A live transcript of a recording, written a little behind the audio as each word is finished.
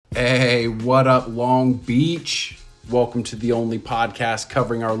Hey, what up, Long Beach? Welcome to the only podcast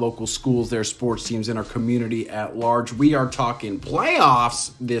covering our local schools, their sports teams, and our community at large. We are talking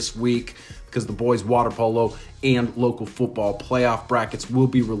playoffs this week because the boys water polo and local football playoff brackets will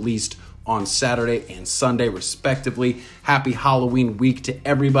be released on Saturday and Sunday, respectively. Happy Halloween week to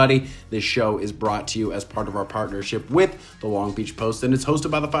everybody. This show is brought to you as part of our partnership with the Long Beach Post, and it's hosted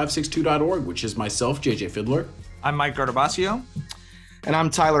by the 562.org, which is myself, JJ Fiddler. I'm Mike Gardabasio. And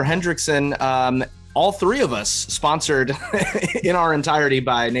I'm Tyler Hendrickson. All three of us sponsored in our entirety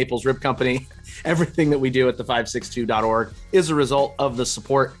by Naples Rib Company. Everything that we do at the 562.org is a result of the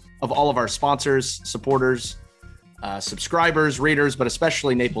support of all of our sponsors, supporters, subscribers, readers, but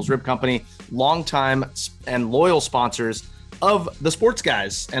especially Naples Rib Company, longtime and loyal sponsors of the Sports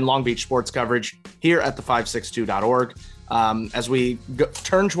Guys and Long Beach sports coverage here at the 562.org. As we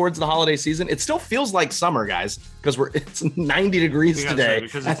turn towards the holiday season, it still feels like summer, guys, because it's 90 degrees today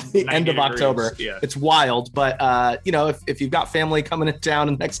at the end of October. Yeah. It's wild, but if you've got family coming in town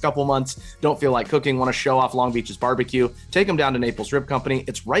in the next couple months, don't feel like cooking, want to show off Long Beach's barbecue, take them down to Naples Rib Company.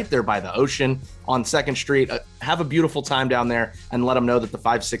 It's right there by the ocean on 2nd Street. Have a beautiful time down there and let them know that the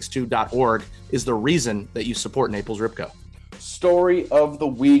 562.org is the reason that you support Naples Rib Co. Story of the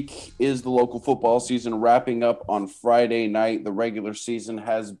week is the local football season wrapping up on Friday night. The regular season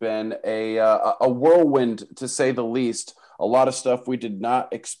has been a whirlwind, to say the least. A lot of stuff we did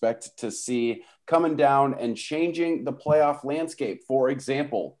not expect to see coming down and changing the playoff landscape. For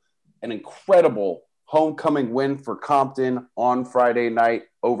example, an incredible homecoming win for Compton on Friday night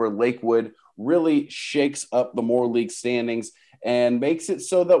over Lakewood really shakes up the Moore League standings and makes it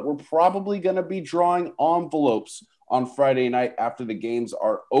so that we're probably going to be drawing envelopes on Friday night after the games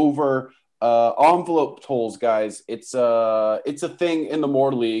are over. Envelope tolls, guys. It's a thing in the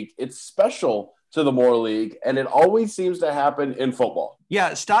Moore League. It's special to the Moore League, and it always seems to happen in football.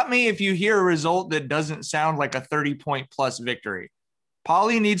 Yeah, stop me if you hear a result that doesn't sound like a 30-point plus victory.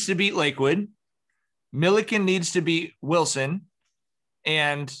 Poly needs to beat Lakewood. Milliken needs to beat Wilson.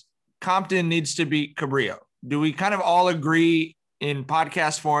 And Compton needs to beat Cabrillo. Do we kind of all agree in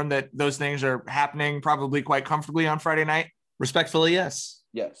podcast form that those things are happening probably quite comfortably on Friday night? Respectfully, yes.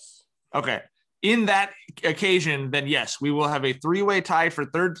 Yes. Okay. In that occasion, then yes, we will have a three-way tie for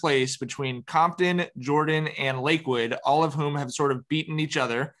third place between Compton, Jordan, and Lakewood, all of whom have sort of beaten each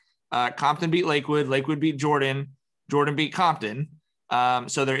other. Compton beat Lakewood, Lakewood beat Jordan, Jordan beat Compton.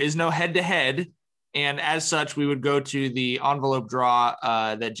 So there is no head-to-head. And as such, we would go to the envelope draw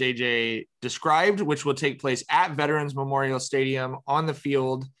that JJ described, which will take place at Veterans Memorial Stadium on the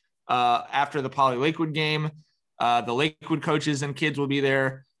field after the Poly Lakewood game. The Lakewood coaches and kids will be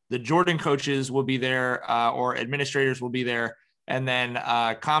there. The Jordan coaches will be there, or administrators will be there. And then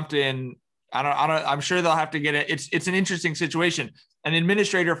Compton, I'm sure they'll have to get it. It's an interesting situation. An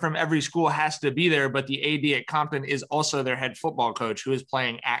administrator from every school has to be there, but the AD at Compton is also their head football coach who is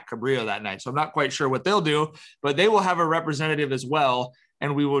playing at Cabrillo that night. So I'm not quite sure what they'll do, but they will have a representative as well.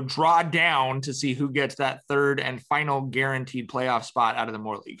 And we will draw down to see who gets that third and final guaranteed playoff spot out of the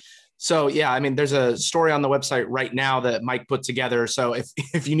Moore League. So, yeah, I mean, there's a story on the website right now that Mike put together. So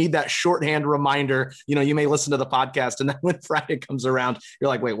if you need that shorthand reminder, you may listen to the podcast, and then when Friday comes around, you're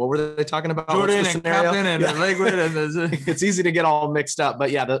like, wait, what were they talking about? Jordan and Compton and Lakewood. It's easy to get all mixed up.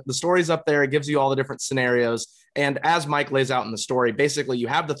 But, yeah, the story's up there. It gives you all the different scenarios. And as Mike lays out in the story, basically you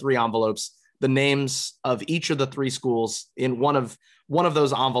have the three envelopes, the names of each of the three schools in one of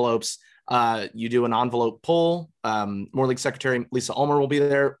those envelopes. You do an envelope pull. Moore League Secretary Lisa Ulmer will be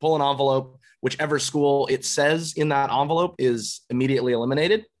there. Pull an envelope. Whichever school it says in that envelope is immediately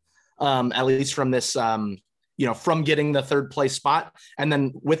eliminated, at least from this, from getting the third place spot. And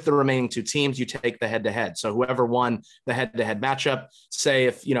then with the remaining two teams, you take the head-to-head. So whoever won the head-to-head matchup, say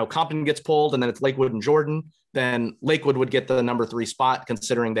if, Compton gets pulled and then it's Lakewood and Jordan, then Lakewood would get the number 3 spot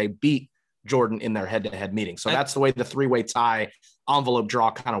considering they beat Jordan in their head-to-head meeting. So that's the way the three-way tie envelope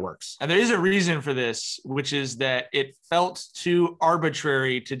draw kind of works. And there is a reason for this, which is that it felt too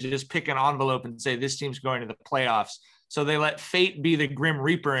arbitrary to just pick an envelope and say this team's going to the playoffs. So they let fate be the Grim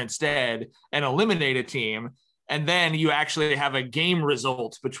Reaper instead and eliminate a team. And then you actually have a game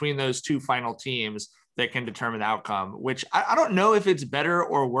result between those two final teams that can determine the outcome, which I don't know if it's better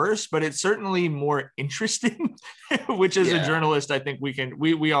or worse, but it's certainly more interesting, which as a journalist, I think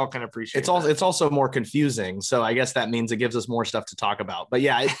we all can appreciate. It's also more confusing. So I guess that means it gives us more stuff to talk about, but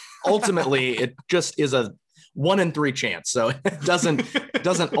yeah, ultimately it just is a 1 in 3 chance. So it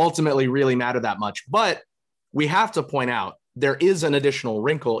doesn't ultimately really matter that much, but we have to point out there is an additional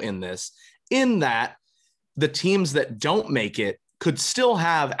wrinkle in this, in that the teams that don't make it could still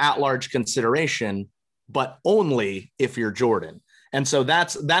have at-large consideration, but only if you're Jordan. And so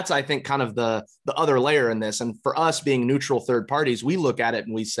that's I think kind of the other layer in this. And for us being neutral third parties, we look at it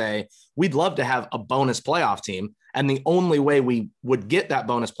and we say, we'd love to have a bonus playoff team. And the only way we would get that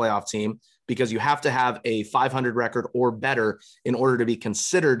bonus playoff team, because you have to have a 500 record or better in order to be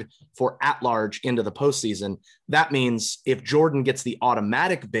considered for at-large into the postseason. That means if Jordan gets the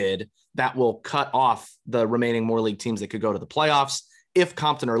automatic bid, that will cut off the remaining Moore League teams that could go to the playoffs. If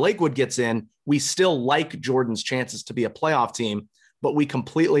Compton or Lakewood gets in, we still like Jordan's chances to be a playoff team, but we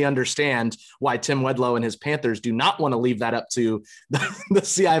completely understand why Tim Wedlow and his Panthers do not want to leave that up to the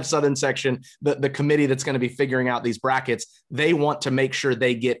CIF Southern section, the committee that's going to be figuring out these brackets. They want to make sure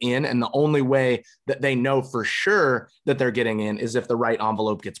they get in, and the only way that they know for sure that they're getting in is if the right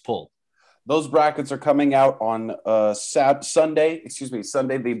envelope gets pulled. Those brackets are coming out on Sunday.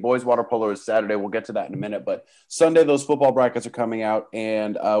 Sunday. The boys water polo is Saturday. We'll get to that in a minute. But Sunday, those football brackets are coming out.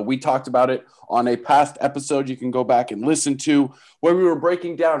 And we talked about it on a past episode you can go back and listen to, where we were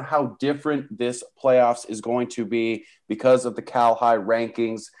breaking down how different this playoffs is going to be because of the Cal High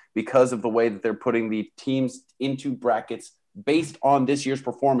rankings, because of the way that they're putting the teams into brackets based on this year's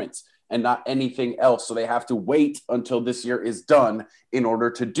performance and not anything else. So they have to wait until this year is done in order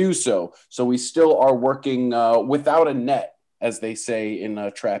to do so. So we still are working without a net, as they say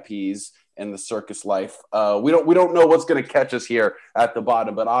in trapeze and the circus life. We don't know what's going to catch us here at the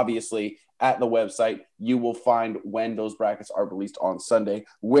bottom, but obviously at the website, you will find when those brackets are released on Sunday,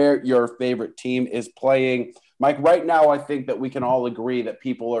 where your favorite team is playing. Mike, right now, I think that we can all agree that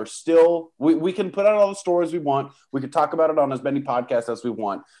people are still, we can put out all the stories we want. We can talk about it on as many podcasts as we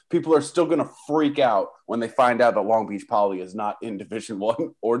want. People are still going to freak out when they find out that Long Beach Poly is not in Division I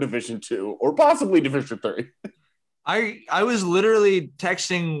or Division II or possibly Division III. I was literally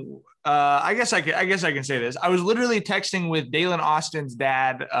texting. I guess I can say this. I was literally texting with Dalen Austin's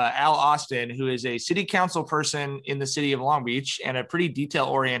dad, Al Austin, who is a city council person in the city of Long Beach and a pretty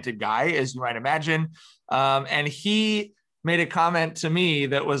detail-oriented guy, as you might imagine. And he made a comment to me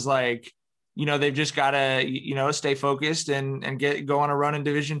that was like, they've just got to, stay focused and go on a run in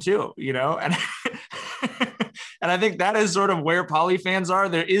Division II, and and I think that is sort of where Poly fans are.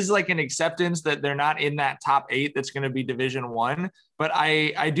 There is like an acceptance that they're not in that top 8 that's going to be Division I. But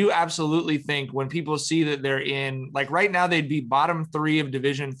I do absolutely think when people see that they're in, like right now, they'd be bottom 3 of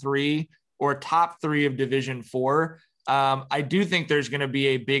Division III or top 3 of Division IV. I do think there's going to be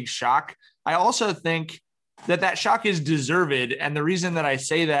a big shock. I also think that shock is deserved. And the reason that I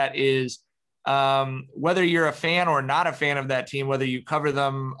say that is whether you're a fan or not a fan of that team, whether you cover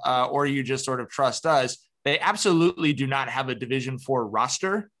them or you just sort of trust us, they absolutely do not have a Division IV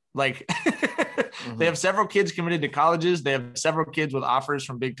roster. Like they have several kids committed to colleges. They have several kids with offers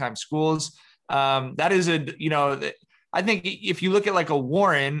from big time schools. That is I think if you look at like a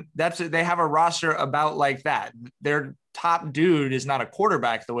Warren, they have a roster about like that. Their top dude is not a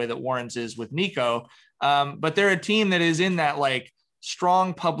quarterback the way that Warren's is with Nico. But they're a team that is in that like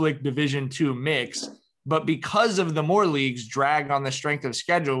strong public Division II mix. But because of the Moore League's drag on the strength of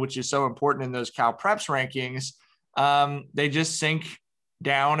schedule, which is so important in those Cal Preps rankings, they just sink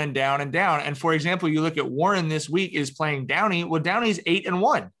down and down and down. And for example, you look at Warren this week is playing Downey. Well, Downey's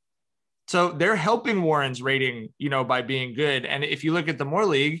 8-1. So they're helping Warren's rating, by being good. And if you look at the Moore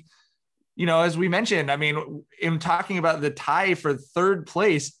League, as we mentioned, I mean, in talking about the tie for third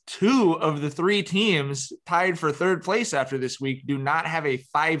place, 2 of the 3 teams tied for third place after this week do not have a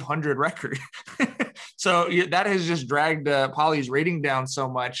 500 record. So that has just dragged Poly's rating down so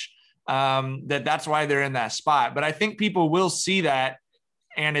much that's why they're in that spot. But I think people will see that.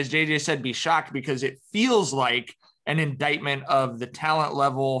 And as JJ said, be shocked because it feels like an indictment of the talent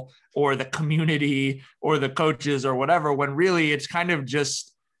level or the community or the coaches or whatever, when really it's kind of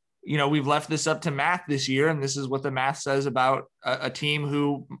just, we've left this up to math this year. And this is what the math says about a team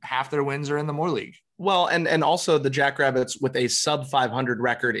who half their wins are in the Moore League. Well, and also the Jackrabbits with a sub 500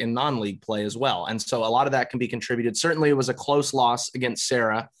 record in non-league play as well. And so a lot of that can be contributed. Certainly it was a close loss against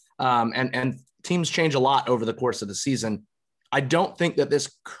Sarah. And teams change a lot over the course of the season. I don't think that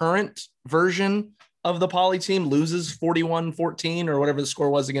this current version of the Poly team loses 41-14 or whatever the score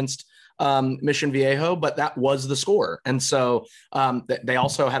was against Mission Viejo, but that was the score. And so they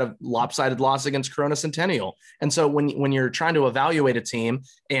also had a lopsided loss against Corona Centennial. And so when you're trying to evaluate a team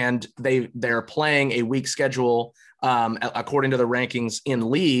and they're playing a weak schedule according to the rankings in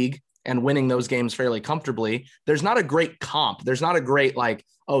league and winning those games fairly comfortably, there's not a great comp. There's not a great like,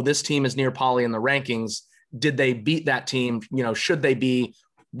 oh, this team is near Poly in the rankings. Did they beat that team? Should they be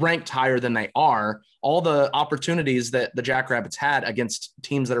ranked higher than they are? All the opportunities that the Jackrabbits had against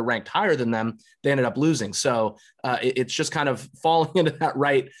teams that are ranked higher than them, they ended up losing. So it's just kind of falling into that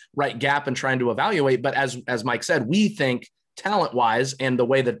right gap and trying to evaluate. But as Mike said, we think talent-wise and the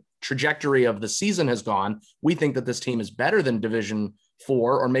way the trajectory of the season has gone, we think that this team is better than Division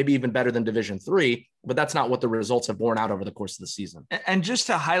 4 or maybe even better than Division 3, but that's not what the results have borne out over the course of the season. And just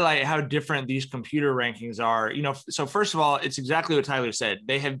to highlight how different these computer rankings are, so first of all, it's exactly what Tyler said.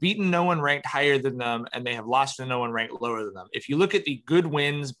 They have beaten no one ranked higher than them, and they have lost to no one ranked lower than them. If you look at the good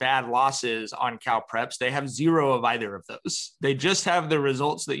wins, bad losses on Cal Preps, they have 0 of either of those. They just have the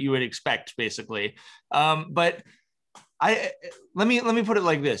results that you would expect, basically. But let me put it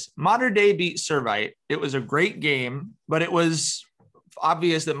like this. Mater Dei beat Servite. It was a great game, but it was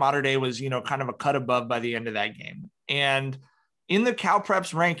obvious that Mater Dei was, kind of a cut above by the end of that game. And in the Cal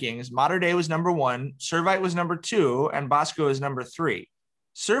Preps rankings, Mater Dei was number 1, Servite was number 2, and Bosco is number 3.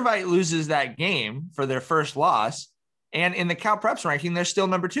 Servite loses that game for their first loss. And in the Cal Preps ranking, they're still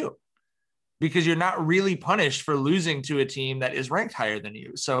number 2 because you're not really punished for losing to a team that is ranked higher than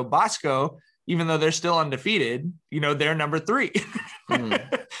you. So Bosco, even though they're still undefeated, they're number 3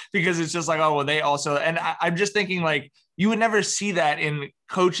 because it's just like, oh, well, they also, and I'm just thinking like, you would never see that in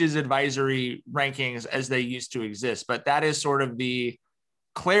coaches' advisory rankings as they used to exist, but that is sort of the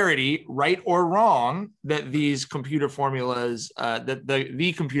clarity, right or wrong, that these computer formulas, that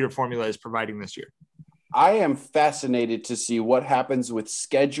the computer formula is providing this year. I am fascinated to see what happens with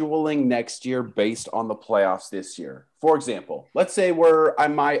scheduling next year based on the playoffs this year. For example, let's say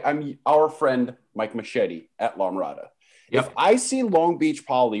I'm our friend Mike Machete at La Mirada. Yep. If I see Long Beach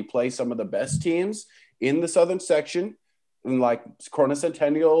Poly play some of the best teams in the Southern section, and like Corona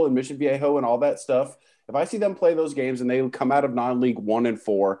Centennial and Mission Viejo and all that stuff, if I see them play those games and they come out of non-league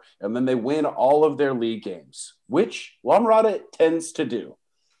 1-4, and then they win all of their league games, which La Mirada tends to do.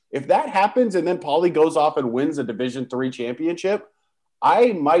 If that happens and then Poly goes off and wins a Division 3 championship,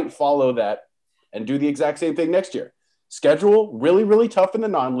 I might follow that and do the exact same thing next year. Schedule really, really tough in the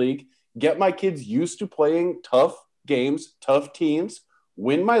non-league, get my kids used to playing tough games, tough teams,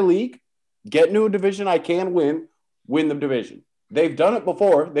 win my league, get into a division I can win the division. They've done it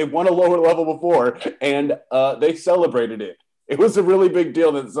before. They've won a lower level before, and they celebrated it. It was a really big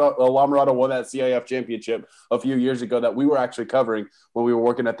deal that La Mirada won that CIF championship a few years ago that we were actually covering when we were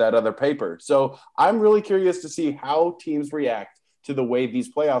working at that other paper. So I'm really curious to see how teams react to the way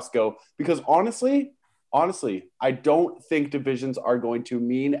these playoffs go, because honestly, I don't think divisions are going to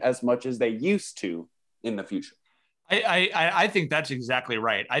mean as much as they used to in the future. I think that's exactly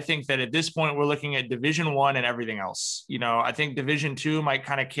right. I think that at this point we're looking at Division 1 and everything else. I think Division 2 might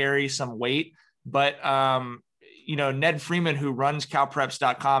kind of carry some weight, but Ned Freeman, who runs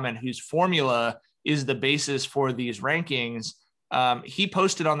calpreps.com and whose formula is the basis for these rankings, he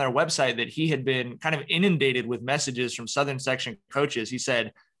posted on their website that he had been kind of inundated with messages from Southern section coaches. He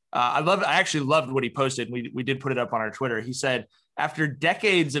said, I actually loved what he posted. We did put it up on our Twitter. He said, after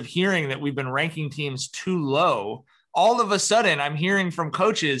decades of hearing that we've been ranking teams too low, all of a sudden I'm hearing from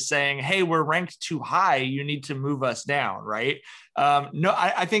coaches saying, hey, we're ranked too high. You need to move us down. Right.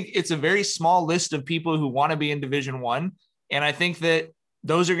 I think it's a very small list of people who want to be in Division 1. And I think that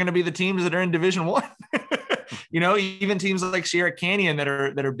those are going to be the teams that are in Division 1. Even teams like Sierra Canyon that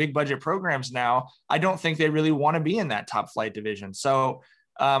are big budget programs now, I don't think they really want to be in that top flight division. So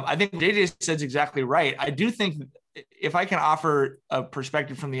I think JJ says exactly right. I do think if I can offer a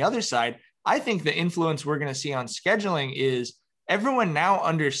perspective from the other side, I think the influence we're going to see on scheduling is everyone now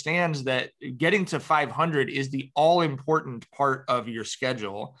understands that getting to 500 is the all important part of your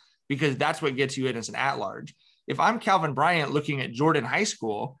schedule, because that's what gets you in as an at-large. If I'm Calvin Bryant looking at Jordan High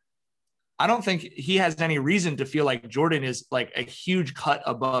School, I don't think he has any reason to feel like Jordan is like a huge cut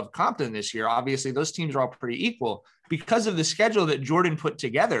above Compton this year. Obviously, those teams are all pretty equal. Because of the schedule that Jordan put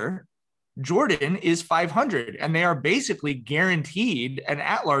together, Jordan is 500, and they are basically guaranteed an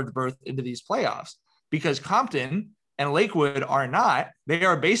at-large berth into these playoffs, because Compton and Lakewood are not. They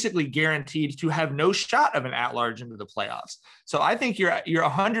are basically guaranteed to have no shot of an at-large into the playoffs. So I think you're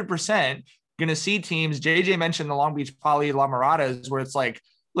 100% going to see teams. JJ mentioned the Long Beach Poly La Miradas, where it's like,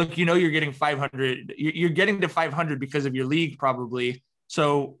 look, you're getting 500. You're getting to 500 because of your league, probably.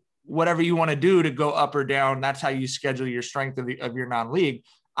 So whatever you want to do to go up or down, that's how you schedule your strength of your non-league.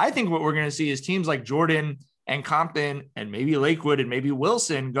 I think what we're going to see is teams like Jordan and Compton and maybe Lakewood and maybe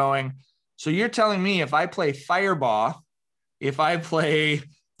Wilson going, so you're telling me if I play Firebaugh, if I play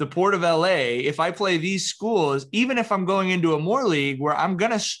the Port of LA, if I play these schools, even if I'm going into a more league where I'm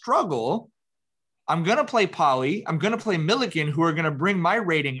going to struggle, I'm going to play Poly, I'm going to play Milliken, who are going to bring my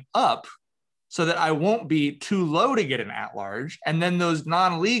rating up so that I won't be too low to get an at-large. And then those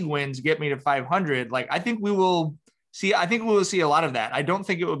non-league wins get me to 500. Like, I think we will see a lot of that. I don't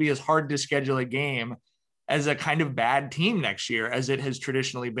think it will be as hard to schedule a game as a kind of bad team next year as it has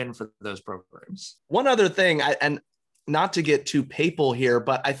traditionally been for those programs. One other thing, and not to get too papal here,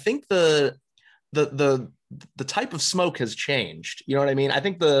 but I think the type of smoke has changed. You know what I mean? I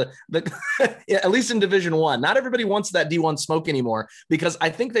think yeah, at least in Division I, not everybody wants that D1 smoke anymore, because I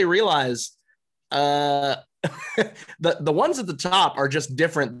think they realize the ones at the top are just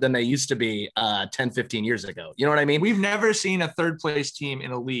different than they used to be 10, 15 years ago. You know what I mean? We've never seen a third place team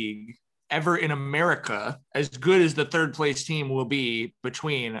in a league ever in America as good as the third place team will be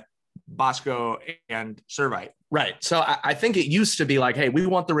between Bosco and Servite. Right. So I think it used to be like, hey, we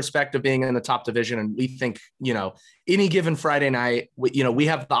want the respect of being in the top division. And we think, any given Friday night, we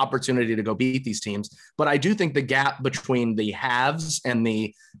have the opportunity to go beat these teams. But I do think the gap between the haves and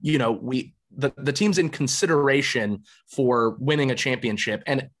the teams in consideration for winning a championship.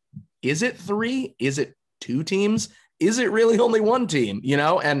 And is it 3? Is it 2 teams? Is it really only 1 team?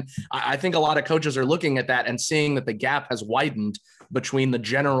 And I think a lot of coaches are looking at that and seeing that the gap has widened between the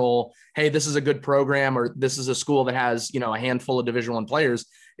general, hey, this is a good program, or this is a school that has, a handful of Division I players.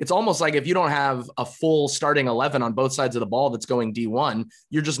 It's almost like if you don't have a full starting 11 on both sides of the ball that's going D1,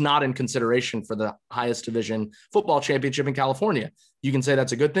 you're just not in consideration for the highest division football championship in California. You can say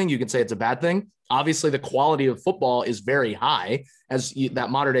that's a good thing. You can say it's a bad thing. Obviously, the quality of football is very high, that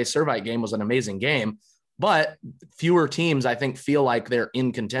Mater Dei Servite game was an amazing game. But fewer teams, I think, feel like they're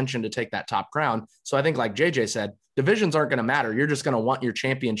in contention to take that top crown. So I think, like JJ said, divisions aren't going to matter. You're just going to want your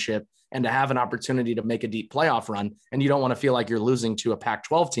championship and to have an opportunity to make a deep playoff run. And you don't want to feel like you're losing to a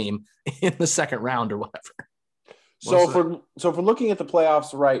Pac-12 team in the second round or whatever. So if we're looking at the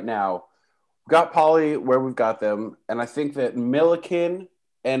playoffs right now, we've got Poly where we've got them. And I think that Millikin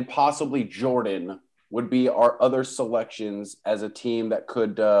and possibly Jordan would be our other selections as a team that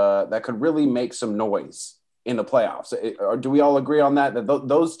could really make some noise in the playoffs. Do we all agree on that? That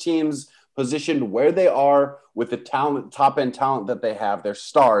those teams positioned where they are with the talent, top end talent that they have, their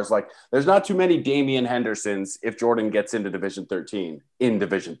stars. Like, there's not too many Damian Hendersons if Jordan gets into Division 13 in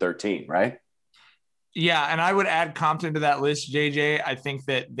Division 13, right? Yeah, and I would add Compton to that list, JJ. I think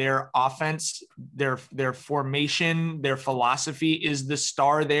that their offense, their formation, their philosophy is the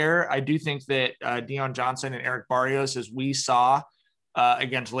star there. I do think that Dion Johnson and Eric Barrios, as we saw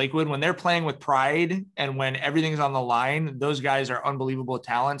against Lakewood, when they're playing with pride and when everything's on the line, those guys are unbelievable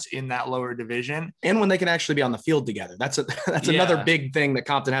talents in that lower division. And when they can actually be on the field together, that's another big thing that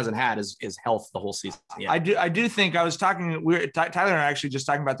Compton hasn't had is health the whole season. Yeah. I do think I was talking, Tyler and I actually just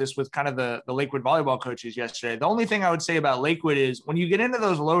talking about this with kind of the Lakewood volleyball coaches yesterday. The only thing I would say about Lakewood is when you get into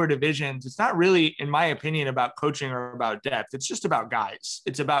those lower divisions, it's not really, in my opinion, about coaching or about depth. It's just about guys.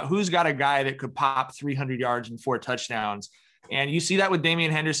 It's about who's got a guy that could pop 300 yards and 4 touchdowns. And you see that with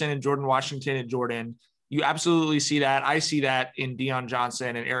Damian Henderson and Jordan Washington at Jordan. You absolutely see that. I see that in Dion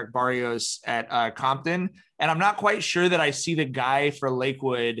Johnson and Eric Barrios at Compton. And I'm not quite sure that I see the guy for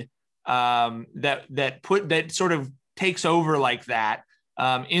Lakewood that sort of takes over like that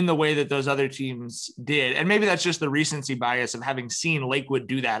in the way that those other teams did. And maybe that's just the recency bias of having seen Lakewood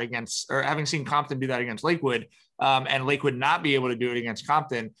do that or having seen Compton do that against Lakewood and Lakewood not be able to do it against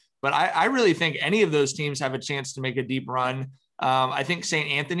Compton. But I really think any of those teams have a chance to make a deep run. I think St.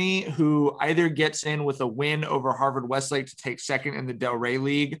 Anthony, who either gets in with a win over Harvard Westlake to take second in the Del Rey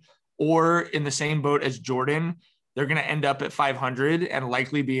League, or in the same boat as Jordan, they're going to end up at 500 and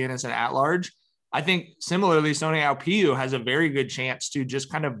likely be in as an at-large. I think similarly, Sony Alpiu has a very good chance to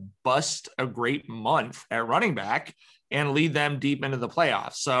just kind of bust a great month at running back and lead them deep into the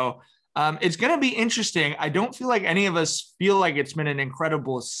playoffs. So it's going to be interesting. I don't feel like any of us feel like it's been an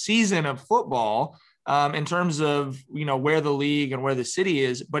incredible season of football in terms of, where the league and where the city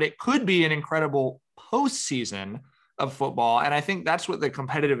is, but it could be an incredible postseason of football. And I think that's what the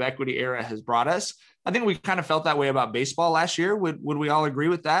competitive equity era has brought us. I think we kind of felt that way about baseball last year. Would we all agree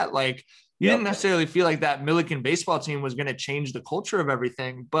with that? Like, you didn't necessarily feel like that Milliken baseball team was going to change the culture of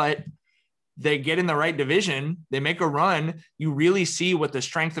everything, but they get in the right division, they make a run. You really see what the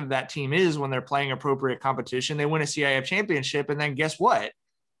strength of that team is when they're playing appropriate competition. They win a CIF championship. And then guess what?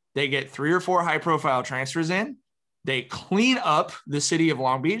 They get 3 or 4 high profile transfers in. They clean up the city of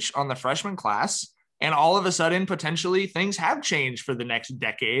Long Beach on the freshman class. And all of a sudden, potentially things have changed for the next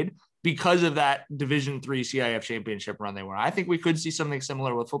decade because of that Division III CIF championship run they won. I think we could see something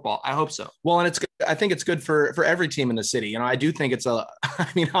similar with football. I hope so. Well, and I think it's good for every team in the city. I do think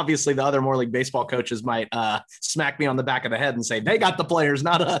obviously the other Moore League baseball coaches might smack me on the back of the head and say, they got the players,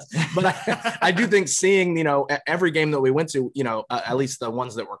 not us. But I do think seeing, every game that we went to, at least the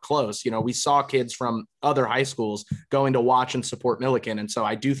ones that were close, we saw kids from other high schools going to watch and support Milliken. And so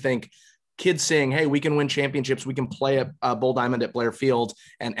I do think kids saying, hey, we can win championships, we can play at Bull Diamond at Blair Field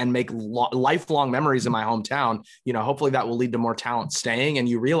and make lifelong memories in my hometown. Hopefully that will lead to more talent staying. And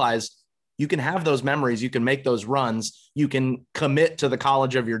you realize you can have those memories, you can make those runs, you can commit to the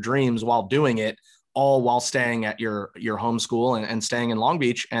college of your dreams while doing it, all while staying at your home school and staying in Long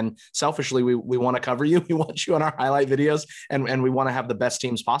Beach. And selfishly, we want to cover you. We want you on our highlight videos, and we want to have the best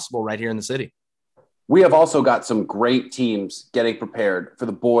teams possible right here in the city. We have also got some great teams getting prepared for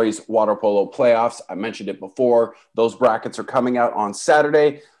the boys water polo playoffs. I mentioned it before. Those brackets are coming out on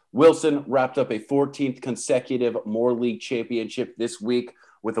Saturday. Wilson wrapped up a 14th consecutive Moore League championship this week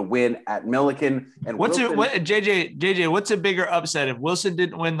with a win at Milliken. And JJ, what's a bigger upset if Wilson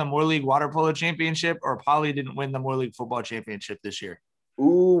didn't win the Moore League water polo championship or Poly didn't win the Moore League football championship this year?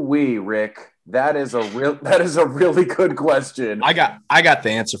 Ooh-wee, Rick. That is a really good question. I got the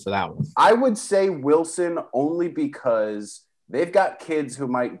answer for that one. I would say Wilson only because they've got kids who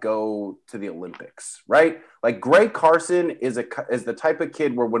might go to the Olympics, right? Like Gray Carson is the type of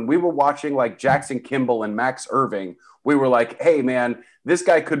kid where when we were watching like Jackson Kimball and Max Irving, we were like, hey man, this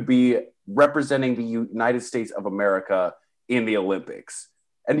guy could be representing the United States of America in the Olympics.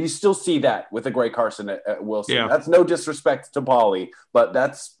 And you still see that with a Gray Carson at Wilson. Yeah. That's no disrespect to Poly, but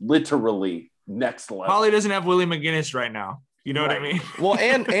that's literally next level. Poly doesn't have Willie McGinnis right now. You know what I mean? Well,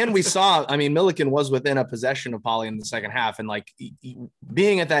 and we saw, I mean, Milliken was within a possession of Poly in the second half. And like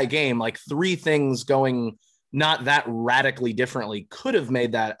being at that game, like three things going not that radically differently could have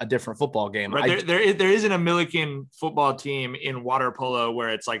made that a different football game. Right. There isn't a Milliken football team in water polo where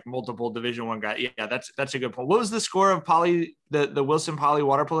it's like multiple Division I guys. Yeah, that's a good point. What was the score of Poly, the Wilson Poly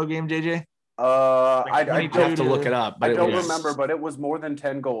water polo game, JJ? I'd have to look it up. But I don't remember, but it was more than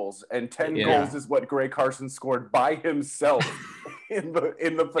 10 goals, and 10 goals is what Gray Carson scored by himself in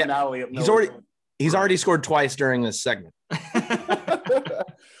the finale. Yeah. He's already scored twice during this segment.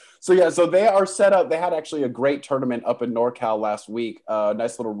 So they are set up. They had actually a great tournament up in NorCal last week.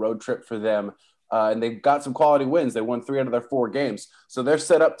 Nice little road trip for them. And they've got some quality wins. They won 3 out of their 4 games. So they're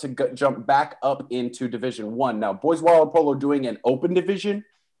set up to jump back up into Division I. Now, boys water polo doing an open division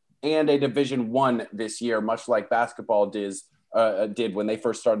and a Division I this year, much like basketball did when they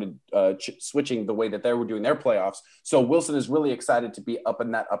first started switching the way that they were doing their playoffs. So Wilson is really excited to be up in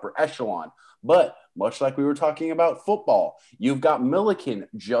that upper echelon. But much like we were talking about football, you've got Milliken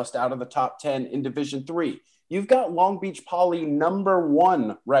just out of the top 10 in Division III. You've got Long Beach Poly number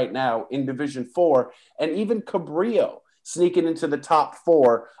 1 right now in Division IV, and even Cabrillo sneaking into the top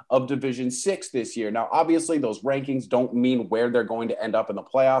 4 of Division VI this year. Now, obviously, those rankings don't mean where they're going to end up in the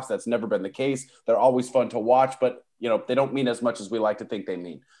playoffs. That's never been the case. They're always fun to watch, but they don't mean as much as we like to think they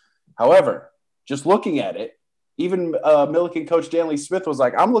mean. However, just looking at it, even Milliken coach Stanley Smith was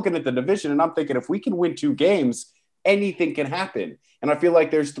like, I'm looking at the division and I'm thinking if we can win 2 games, anything can happen. And I feel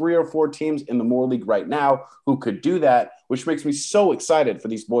like there's 3 or 4 teams in the Moore League right now who could do that, which makes me so excited for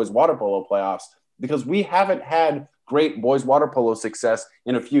these boys water polo playoffs because we haven't had great boys water polo success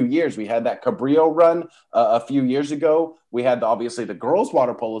in a few years. We had that Cabrillo run a few years ago. We had obviously the girls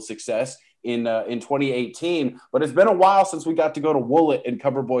water polo success in 2018, but it's been a while since we got to go to Woolett and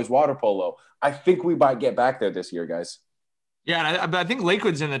cover boys water polo. I think we might get back there this year, guys. Yeah, but I think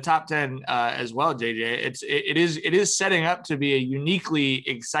Lakewood's in the top 10 as well, JJ. It is setting up to be a uniquely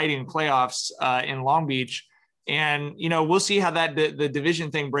exciting playoffs in Long Beach, and we'll see how that the division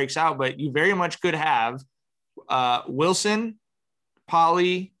thing breaks out. But you very much could have Wilson,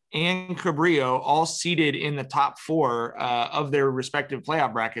 Poly, and Cabrillo all seated in the top 4 of their respective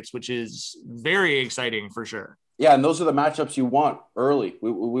playoff brackets, which is very exciting for sure. Yeah, and those are the matchups you want early.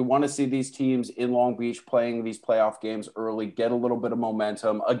 We want to see these teams in Long Beach playing these playoff games early, get a little bit of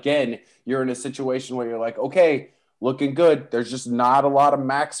momentum. Again, you're in a situation where you're like, okay, looking good. There's just not a lot of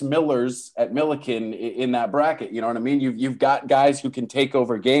Max Millers at Milliken in that bracket. You know what I mean? You've got guys who can take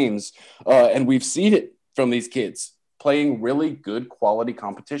over games, and we've seen it from these kids playing really good quality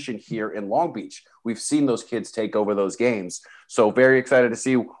competition here in Long Beach. We've seen those kids take over those games. So very excited to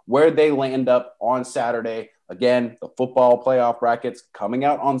see where they land up on Saturday. Again, the football playoff brackets coming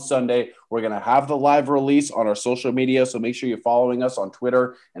out on Sunday. We're going to have the live release on our social media, so make sure you're following us on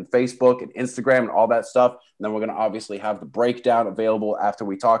Twitter and Facebook and Instagram and all that stuff. And then we're going to obviously have the breakdown available after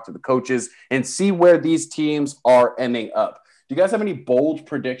we talk to the coaches and see where these teams are ending up. Do you guys have any bold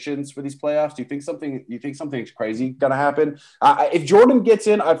predictions for these playoffs? Do you think something's crazy going to happen? If Jordan gets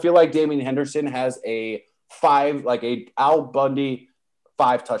in, I feel like Damian Henderson has a Al Bundy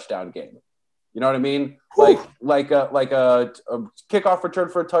 5 touchdown game. You know what I mean? Like a kickoff return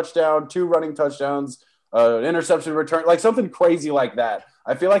for a touchdown, 2 running touchdowns, an interception return, like something crazy like that.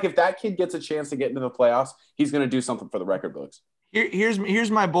 I feel like if that kid gets a chance to get into the playoffs, he's going to do something for the record books.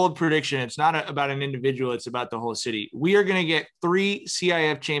 Here's my bold prediction. It's not about an individual. It's about the whole city. We are going to get 3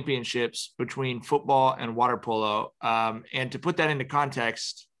 CIF championships between football and water polo. And to put that into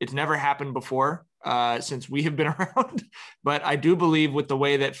context, it's never happened before since we have been around. But I do believe with the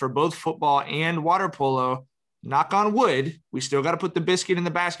way that for both football and water polo, knock on wood, we still got to put the biscuit in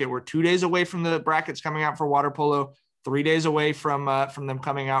the basket. We're 2 days away from the brackets coming out for water polo, 3 days away from them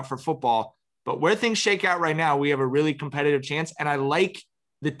coming out for football. But where things shake out right now, we have a really competitive chance. And I like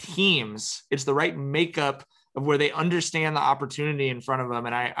the teams. It's the right makeup of where they understand the opportunity in front of them.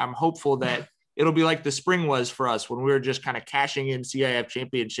 And I'm hopeful that it'll be like the spring was for us when we were just kind of cashing in CIF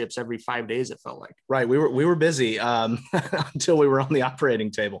championships every 5 days, it felt like. Right. We were busy until we were on the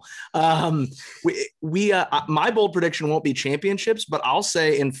operating table. My bold prediction won't be championships, but I'll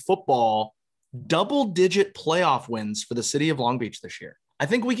say in football, double-digit playoff wins for the city of Long Beach this year. I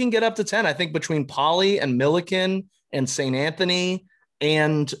think we can get up to 10. I think between Poly and Milliken and St. Anthony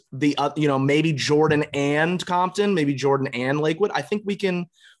and the, maybe Jordan and Compton, maybe Jordan and Lakewood. I think we can,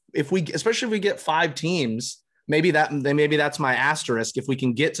 especially if we get 5 teams, maybe that's my asterisk. If we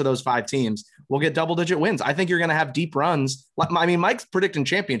can get to those 5 teams, we'll get double-digit wins. I think you're going to have deep runs. I mean, Mike's predicting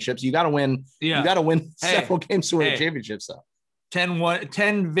championships. You got to win. Yeah. You got to win several games to win a championship. So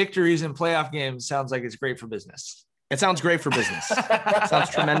 10 victories in playoff games sounds like it's great for business. It sounds great for business. It sounds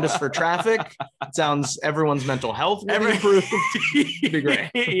tremendous for traffic. It sounds everyone's mental health will be improved. It'd be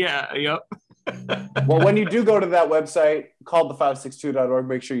great. Yeah. Yep. Well, when you do go to that website called the562.org,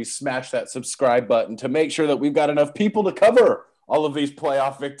 make sure you smash that subscribe button to make sure that we've got enough people to cover all of these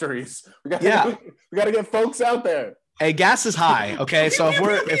playoff victories. We got to get folks out there. Hey, gas is high. Okay, so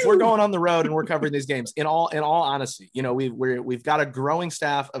if we're going on the road and we're covering these games, in all honesty, we've got a growing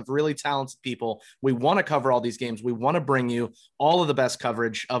staff of really talented people. We want to cover all these games. We want to bring you all of the best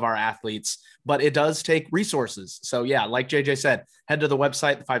coverage of our athletes, but it does take resources. So yeah, like JJ said, head to the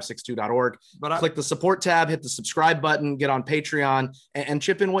website, the562.org, click the support tab, hit the subscribe button, get on Patreon, and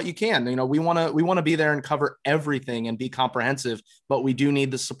chip in what you can. We want to be there and cover everything and be comprehensive, but we do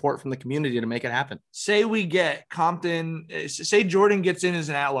need the support from the community to make it happen. Say we get Compton. Say Jordan gets in as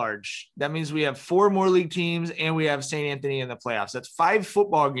an at-large. That means we have 4 more league teams and we have St. Anthony in the playoffs. That's 5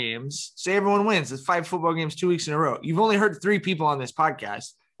 football games. Say everyone wins. That's 5 football games 2 weeks in a row. You've only heard 3 people on this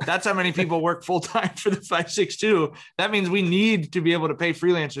podcast. That's how many people work full-time for the 562. That means we need to be able to pay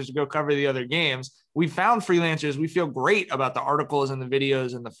freelancers to go cover the other games. We found freelancers. We feel great about the articles and the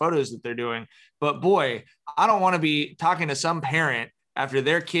videos and the photos that they're doing. But boy, I don't want to be talking to some parent after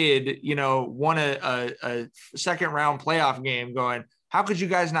their kid, won a second round playoff game going, how could you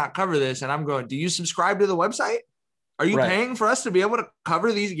guys not cover this? And I'm going, do you subscribe to the website? Are you paying for us to be able to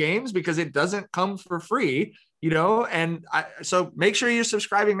cover these games? Because it doesn't come for free, so make sure you're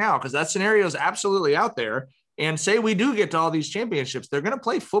subscribing now, because that scenario is absolutely out there. And say we do get to all these championships, they're going to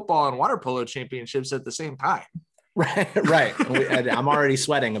play football and water polo championships at the same time. Right. I'm already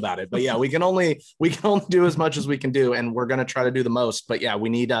sweating about it, but yeah, we can only do as much as we can do, and we're going to try to do the most. But yeah, we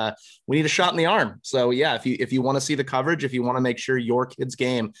need a shot in the arm. So yeah, if you want to see the coverage, if you want to make sure your kid's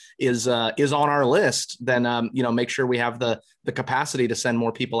game is on our list, then make sure we have the capacity to send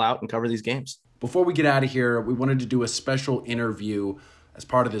more people out and cover these games. Before we get out of here, we wanted to do a special interview as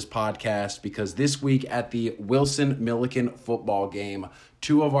part of this podcast, because this week at the Wilson-Milliken football game,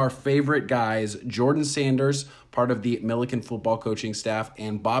 2 of our favorite guys, Jordan Sanders, part of the Milliken football coaching staff,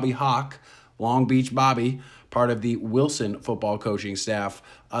 and Bobby Hawk, Long Beach Bobby, part of the Wilson football coaching staff.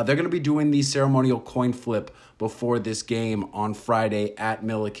 They're going to be doing the ceremonial coin flip before this game on Friday at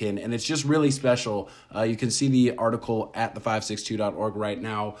Milliken, and it's just really special. You can see the article at the562.org right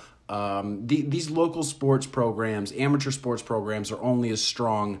now. These local sports programs, amateur sports programs, are only as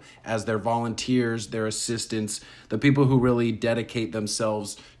strong as their volunteers, their assistants, the people who really dedicate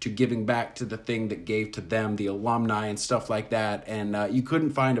themselves to giving back to the thing that gave to them, the alumni and stuff like that. And you couldn't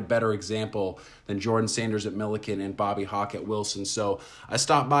find a better example than Jordan Sanders at Milliken and Bobby Hawk at Wilson. So I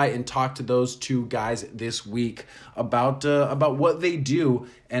stopped by and talked to those 2 guys this week about what they do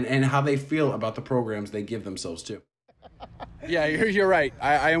and how they feel about the programs they give themselves to. Yeah, you're right.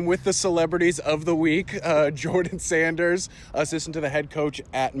 I am with the celebrities of the week. Jordan Sanders, assistant to the head coach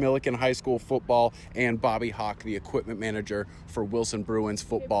at Milliken High School football, and Bobby Hawk, the equipment manager for Wilson Bruins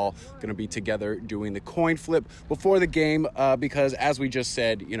football, going to be together doing the coin flip before the game because, as we just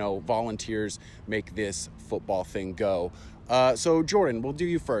said, volunteers make this football thing go. So, Jordan, we'll do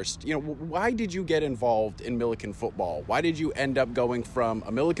you first. Why did you get involved in Milliken football? Why did you end up going from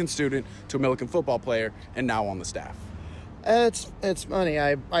a Milliken student to a Milliken football player and now on the staff? It's funny.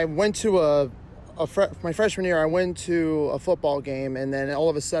 I went to my freshman year. I went to a football game, and then all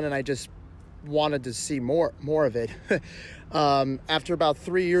of a sudden, I just wanted to see more of it. After about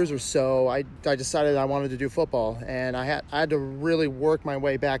 3 years or so, I decided I wanted to do football, and I had to really work my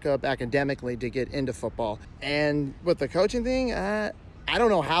way back up academically to get into football. And with the coaching thing, I don't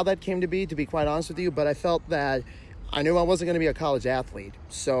know how that came to be quite honest with you, but I felt that I knew I wasn't going to be a college athlete.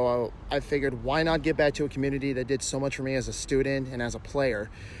 So I figured, why not get back to a community that did so much for me as a student and as a player?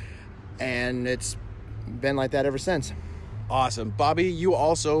 And it's been like that ever since. Awesome. Bobby, you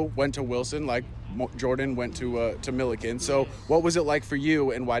also went to Wilson like Jordan went to Millikin. So what was it like for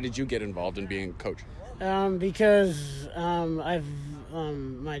you, and why did you get involved in being a coach? Because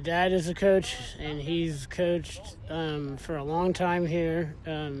my dad is a coach, and he's coached for a long time here.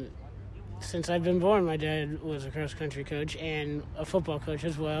 Since I've been born, my dad was a cross-country coach and a football coach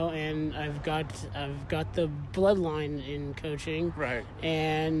as well, and I've got the bloodline in coaching. Right.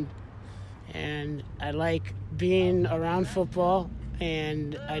 And I like being around football,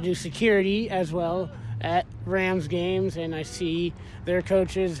 and I do security as well at Rams games, and I see their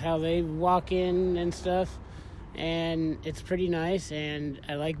coaches, how they walk in and stuff, and it's pretty nice, and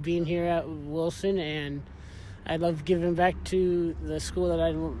I like being here at Wilson, and I love giving back to the school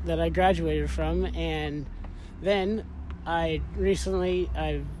that I graduated from. And then I've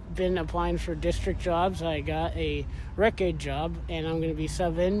been applying for district jobs. I got a rec aid job, and I'm going to be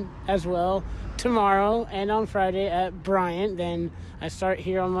subbing as well tomorrow and on Friday at Bryant. Then I start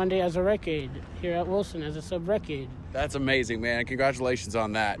here on Monday as a rec aid here at Wilson as a sub rec aid. That's amazing, man. Congratulations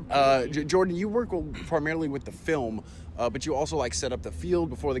on that. Jordan, you work primarily with the film, but you also set up the field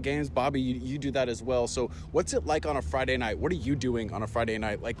before the games. Bobby, you do that as well. So what's it like on a Friday night? What are you doing on a Friday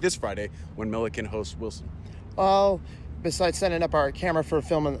night like this Friday when Millikin hosts Wilson? Well, besides setting up our camera for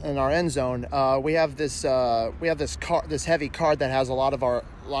film in our end zone, we have this heavy card that has a lot of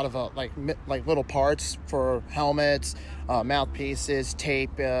little parts for helmets, mouthpieces,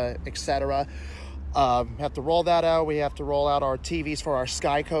 tape, etc. We have to roll that out. We have to roll out our TVs for our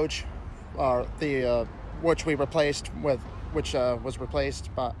Sky Coach, which was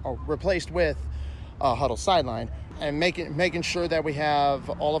replaced with Huddle Sideline, and making sure that we have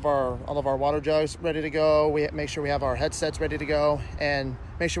all of our water jugs ready to go. We make sure we have our headsets ready to go, and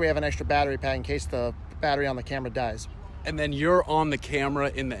make sure we have an extra battery pack in case the battery on the camera dies. And then you're on the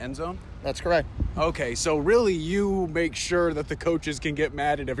camera in the end zone? That's correct. Okay, so really you make sure that the coaches can get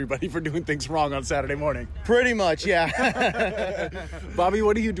mad at everybody for doing things wrong on Saturday morning. Pretty much, yeah. Bobby,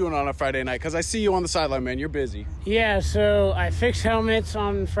 what are you doing on a Friday night? Because I see you on the sideline, man. You're busy. Yeah, so I fix helmets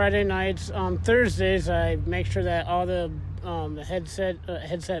on Friday nights. On Thursdays, I make sure that all the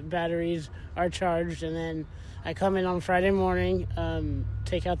headset batteries are charged, and then I come in on Friday morning,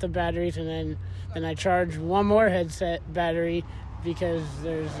 take out the batteries, and then I charge one more headset battery, because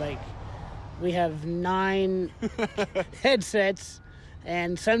we have 9 headsets,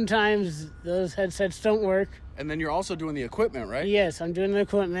 and sometimes those headsets don't work. And then you're also doing the equipment, right? Yes, I'm doing the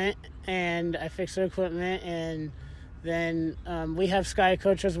equipment, and I fix the equipment, and then we have Sky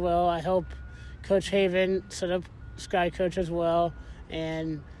Coach as well. I help Coach Haven set up Sky Coach as well,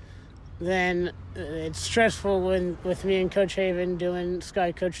 and then it's stressful with me and Coach Haven doing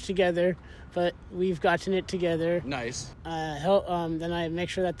Sky Coach together, but we've gotten it together. Nice. Then I make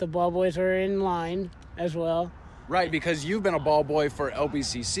sure that the ball boys are in line as well. Right, because you've been a ball boy for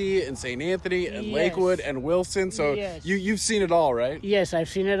LBCC and St. Anthony and Yes. Lakewood and Wilson, so Yes. you've seen it all, right? Yes, I've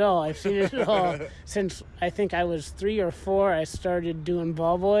seen it all. Since I think I was 3 or 4, I started doing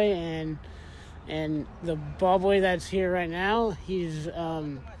ball boy, and the ball boy that's here right now, his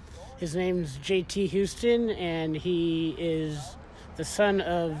name's JT Houston, and he is the son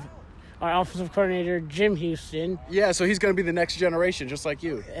of our offensive coordinator, Jim Houston. Yeah, so he's going to be the next generation, just like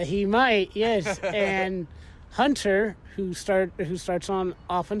you. He might, yes. And Hunter, who starts on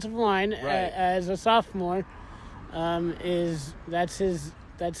offensive line as a sophomore, that's his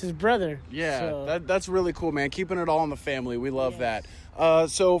brother. Yeah, So, that's really cool, man. Keeping it all in the family. We love that.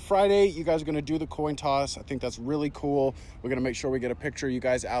 So Friday, you guys are going to do the coin toss. I think that's really cool. We're going to make sure we get a picture of you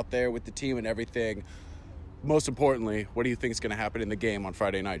guys out there with the team and everything. Most importantly, what do you think is going to happen in the game on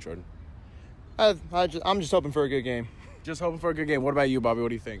Friday night, Jordan? I'm just hoping for a good game. Just hoping for a good game. What about you, Bobby? What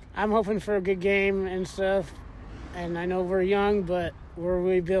do you think? I'm hoping for a good game and stuff. And I know we're young, but we're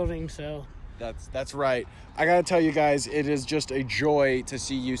rebuilding, so. That's right. I got to tell you guys, it is just a joy to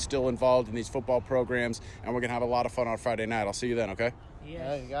see you still involved in these football programs, and we're going to have a lot of fun on Friday night. I'll see you then, okay?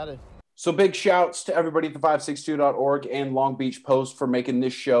 Yeah, you got it. So big shouts to everybody at the 562.org and Long Beach Post for making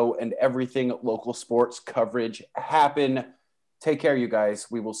this show and everything local sports coverage happen. Take care, you guys.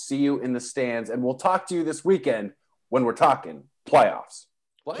 We will see you in the stands, and we'll talk to you this weekend when we're talking playoffs.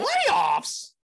 Playoffs?